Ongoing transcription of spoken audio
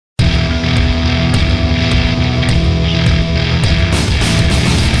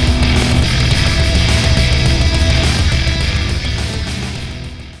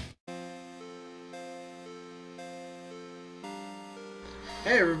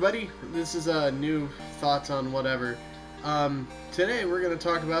everybody, this is new thoughts on whatever. Today we're going to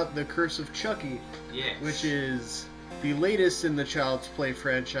talk about the Curse of Chucky, yes, which is the latest in the Child's Play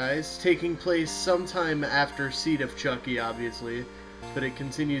franchise, taking place sometime after Seed of Chucky, obviously, but it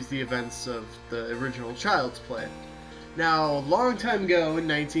continues the events of the original Child's Play. Now, a long time ago in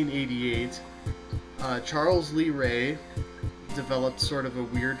 1988, Charles Lee Ray developed sort of a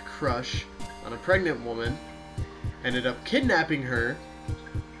weird crush on a pregnant woman, ended up kidnapping her,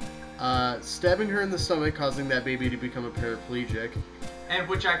 stabbing her in the stomach, causing that baby to become a paraplegic. And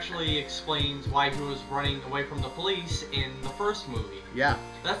which actually explains why he was running away from the police in the first movie. Yeah.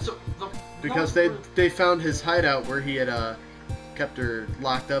 Because they they found his hideout where he had kept her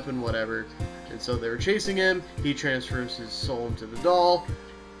locked up and whatever, and so they were chasing him. He transfers his soul into the doll.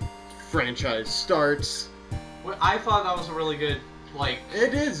 Franchise starts. Well, I thought that was a really good,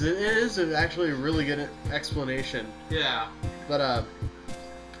 It is actually a really good explanation. Yeah. But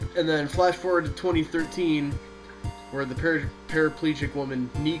and then flash forward to 2013, where the paraplegic woman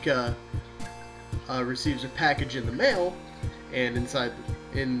Nika receives a package in the mail, and inside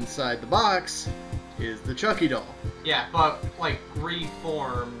the box is the Chucky doll. Yeah, but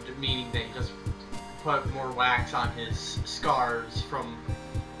reformed, meaning they just put more wax on his scars from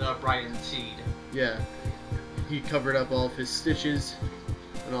the Brian seed. Yeah, he covered up all of his stitches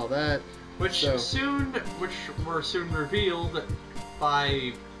and all that. Which were soon revealed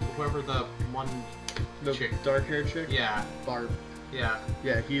by whoever the one chick. Dark-haired chick? Yeah. Barb. Yeah.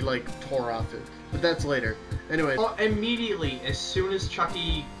 Yeah, he tore off it. But that's later. Anyway. Well, immediately, as soon as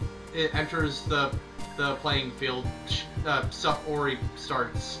Chucky enters the playing field, stuff already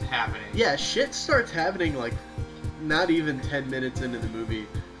starts happening. Yeah, shit starts happening not even 10 minutes into the movie.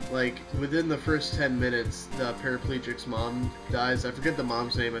 Within the first 10 minutes, the paraplegic's mom dies. I forget the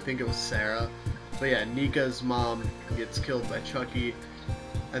mom's name. I think it was Sarah. But yeah, Nika's mom gets killed by Chucky.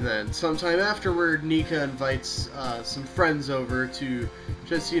 And then sometime afterward, Nika invites some friends over to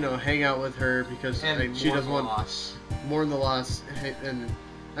just, hang out with her because she doesn't want mourn the loss. And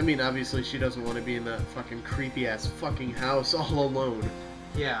I mean, obviously, she doesn't want to be in that fucking creepy ass fucking house all alone.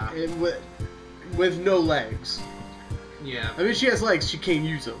 Yeah. With no legs. Yeah. I mean, she has legs, she can't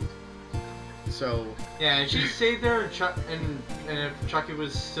use them. So. Yeah, and she stayed there, and if Chucky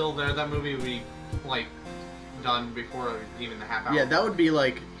was still there, that movie would be done before even the half hour. Yeah, that would be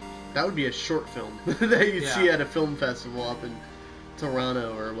a short film that you'd see at a film festival up in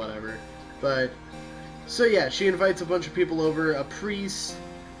Toronto or whatever. But so yeah, she invites a bunch of people over. A priest.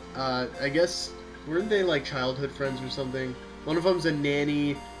 I guess weren't they childhood friends or something? One of them's a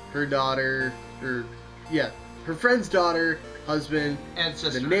nanny, her daughter, her friend's daughter, husband, and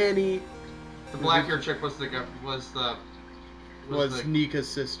sister. The nanny. The black-haired chick was Nika's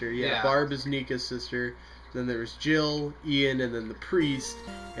sister. Yeah, Barb is Nika's sister. Then there was Jill, Ian, and then the priest,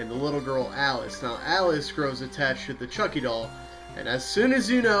 and the little girl Alice. Now Alice grows attached to the Chucky doll, and as soon as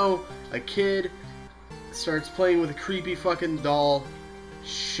a kid starts playing with a creepy fucking doll,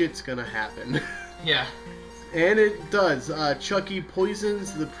 shit's gonna happen. Yeah. And it does. Chucky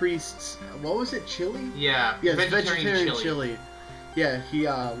poisons the priest's, what was it, chili? Yeah, yeah, vegetarian chili. Yeah, he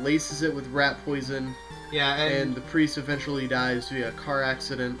laces it with rat poison. Yeah, and the priest eventually dies via a car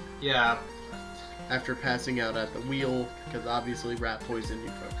accident. Yeah. After passing out at the wheel, because obviously rat poison,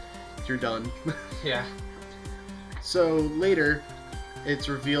 you're done. Yeah. So later, it's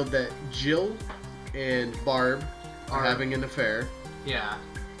revealed that Jill and Barb are having an affair. Yeah.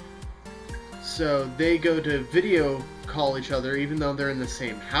 So they go to video call each other even though they're in the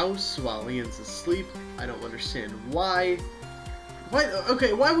same house while Ian's asleep. I don't understand why.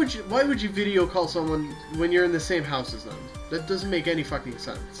 Why would you video call someone when you're in the same house as them? That doesn't make any fucking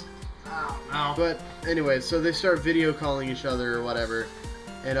sense. I don't know. But anyway, so they start video calling each other or whatever.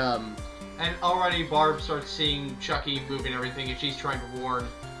 And already Barb starts seeing Chucky moving everything, and she's trying to warn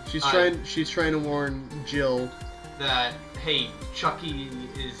She's trying to warn Jill that, hey, Chucky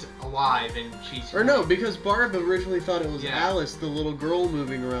is alive, and she's... Or no, because Barb originally thought it was Alice, the little girl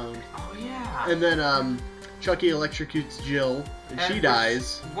moving around. Oh, yeah. And then, Chucky electrocutes Jill, and she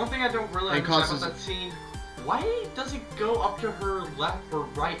dies. One thing I don't really understand about that scene, why does it go up to her left or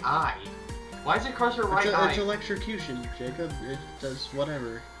right eye? Why does it cross her right eye? It's electrocution, Jacob. It does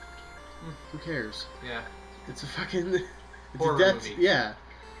whatever. Who cares? Yeah. It's a fucking... It's horror a death movie. Yeah.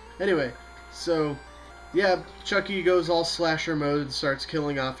 Anyway, so... Yeah, Chucky goes all slasher mode and starts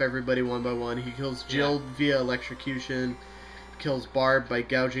killing off everybody one by one. He kills Jill via electrocution, kills Barb by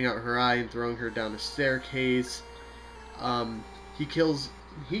gouging out her eye and throwing her down a staircase. He kills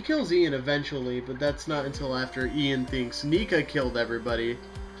Ian eventually, but that's not until after Ian thinks Nika killed everybody.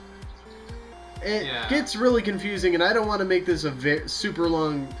 It gets really confusing, and I don't want to make this a super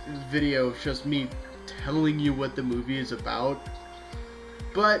long video of just me telling you what the movie is about.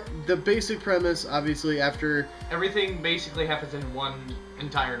 But the basic premise, obviously, after... Everything basically happens in one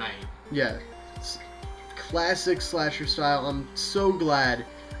entire night. Yeah. Classic slasher style. I'm so glad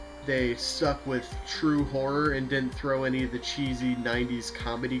they stuck with true horror and didn't throw any of the cheesy 90s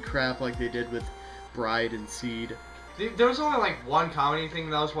comedy crap like they did with Bride and Seed. There was only like one comedy thing.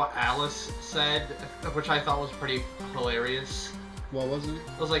 That was what Alice said, which I thought was pretty hilarious. What was it?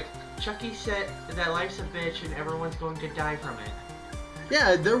 It was like, Chucky said that life's a bitch and everyone's going to die from it.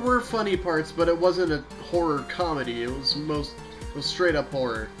 Yeah, there were funny parts, but it wasn't a horror comedy. It was straight up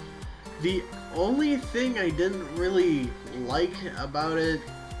horror. The only thing I didn't really like about it,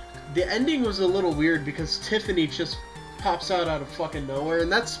 the ending was a little weird because Tiffany just pops out of fucking nowhere,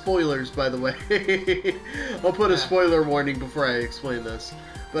 and that's spoilers, by the way. I'll put a spoiler warning before I explain this.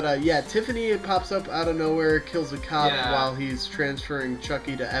 But yeah, Tiffany pops up out of nowhere, kills a cop while he's transferring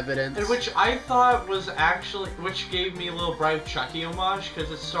Chucky to evidence. And which I thought was actually, which gave me a little Bride of Chucky homage, because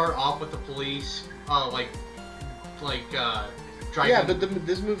it started off with the police, driving. Yeah, but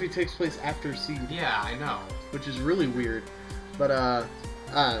this movie takes place after Seed. Yeah, I know. Which is really weird. But I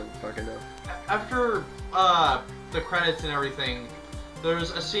don't fucking know. After the credits and everything,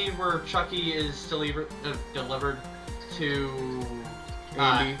 there's a scene where Chucky is delivered to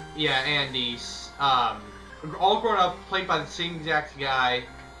Andy. Andy's. All grown up, played by the same exact guy.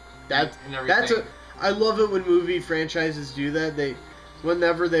 I love it when movie franchises do that.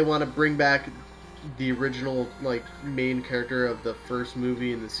 Whenever they want to bring back the original main character of the first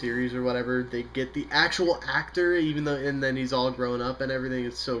movie in the series or whatever, they get the actual actor, and then he's all grown up and everything.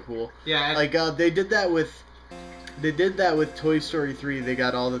 It's so cool. Yeah. They did that with Toy Story 3. They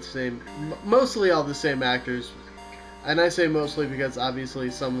got mostly all the same actors. And I say mostly because obviously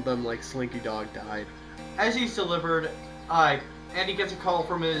some of them, like Slinky Dog, died. As he's delivered, Andy gets a call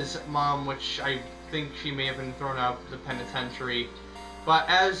from his mom, which I think she may have been thrown out of the penitentiary. But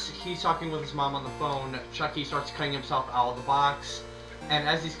as he's talking with his mom on the phone, Chucky starts cutting himself out of the box. And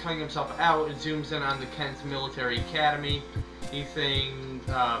as he's cutting himself out, it zooms in on the Kent Military Academy. Ethan,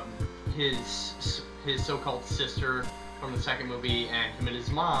 his so-called sister from the second movie, and him and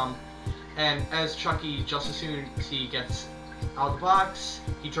his mom. And as Chucky, just as soon as he gets out of the box,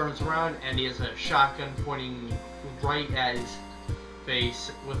 he turns around and he has a shotgun pointing right at his face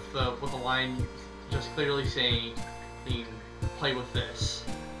with a line just clearly saying, "Play with this."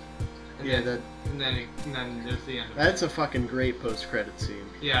 And then there's the end of it. That's a fucking great post-credit scene.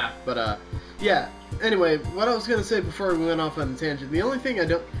 Yeah. But yeah. Anyway, what I was gonna say before we went off on the tangent, the only thing I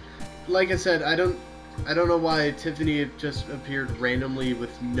don't know why Tiffany just appeared randomly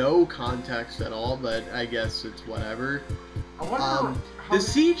with no context at all, but I guess it's whatever. I wonder the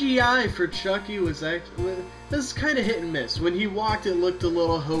CGI for Chucky was kind of hit and miss. When he walked, it looked a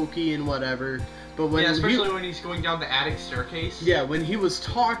little hokey and whatever. But when especially when he's going down the attic staircase. Yeah, when he was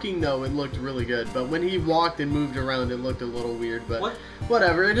talking though, it looked really good. But when he walked and moved around, it looked a little weird. But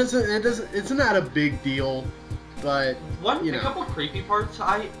whatever, it's not a big deal. But a couple of creepy parts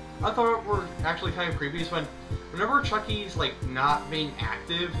I thought were actually kind of creepy is whenever Chucky's not being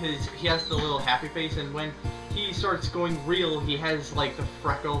active, he has the little happy face, and when he starts going real, he has the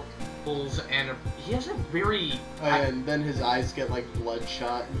freckles, and he has a very and then his eyes get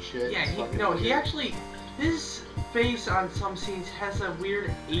bloodshot and shit. Yeah, he actually, his face on some scenes has a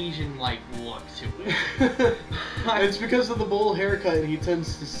weird Asian-like look to it. It's because of the bowl haircut, and he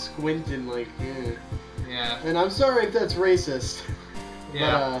tends to squint and Yeah. And I'm sorry if that's racist.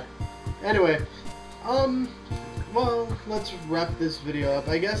 Yeah. But, anyway, well, let's wrap this video up.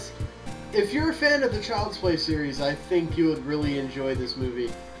 I guess, if you're a fan of the Child's Play series, I think you would really enjoy this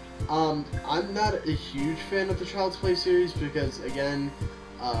movie. I'm not a huge fan of the Child's Play series because, again,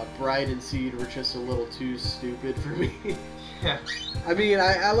 Bride and Seed were just a little too stupid for me. Yeah. I mean,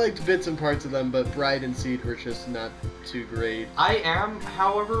 I liked bits and parts of them, but Bride and Seed were just not too great. I am,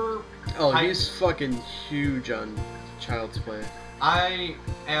 however... Oh, he's fucking huge on Child's Play. I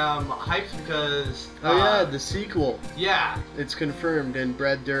am hyped because... oh yeah, the sequel. Yeah. It's confirmed, and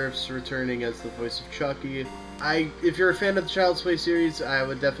Brad Dourif's returning as the voice of Chucky. If you're a fan of the Child's Play series, I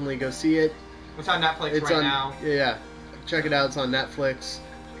would definitely go see it. It's on Netflix now. Yeah, check it out. It's on Netflix.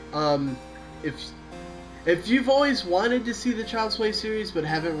 If you've always wanted to see the Child's Play series but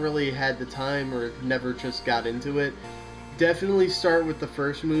haven't really had the time or never just got into it, definitely start with the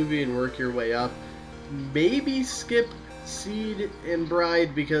first movie and work your way up. Maybe skip Seed and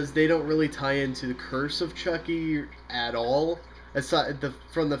Bride because they don't really tie into the Curse of Chucky at all, aside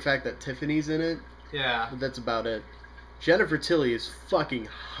from the fact that Tiffany's in it. Yeah. But that's about it. Jennifer Tilly is fucking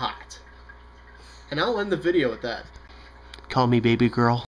hot. And I'll end the video with that. Call me baby girl.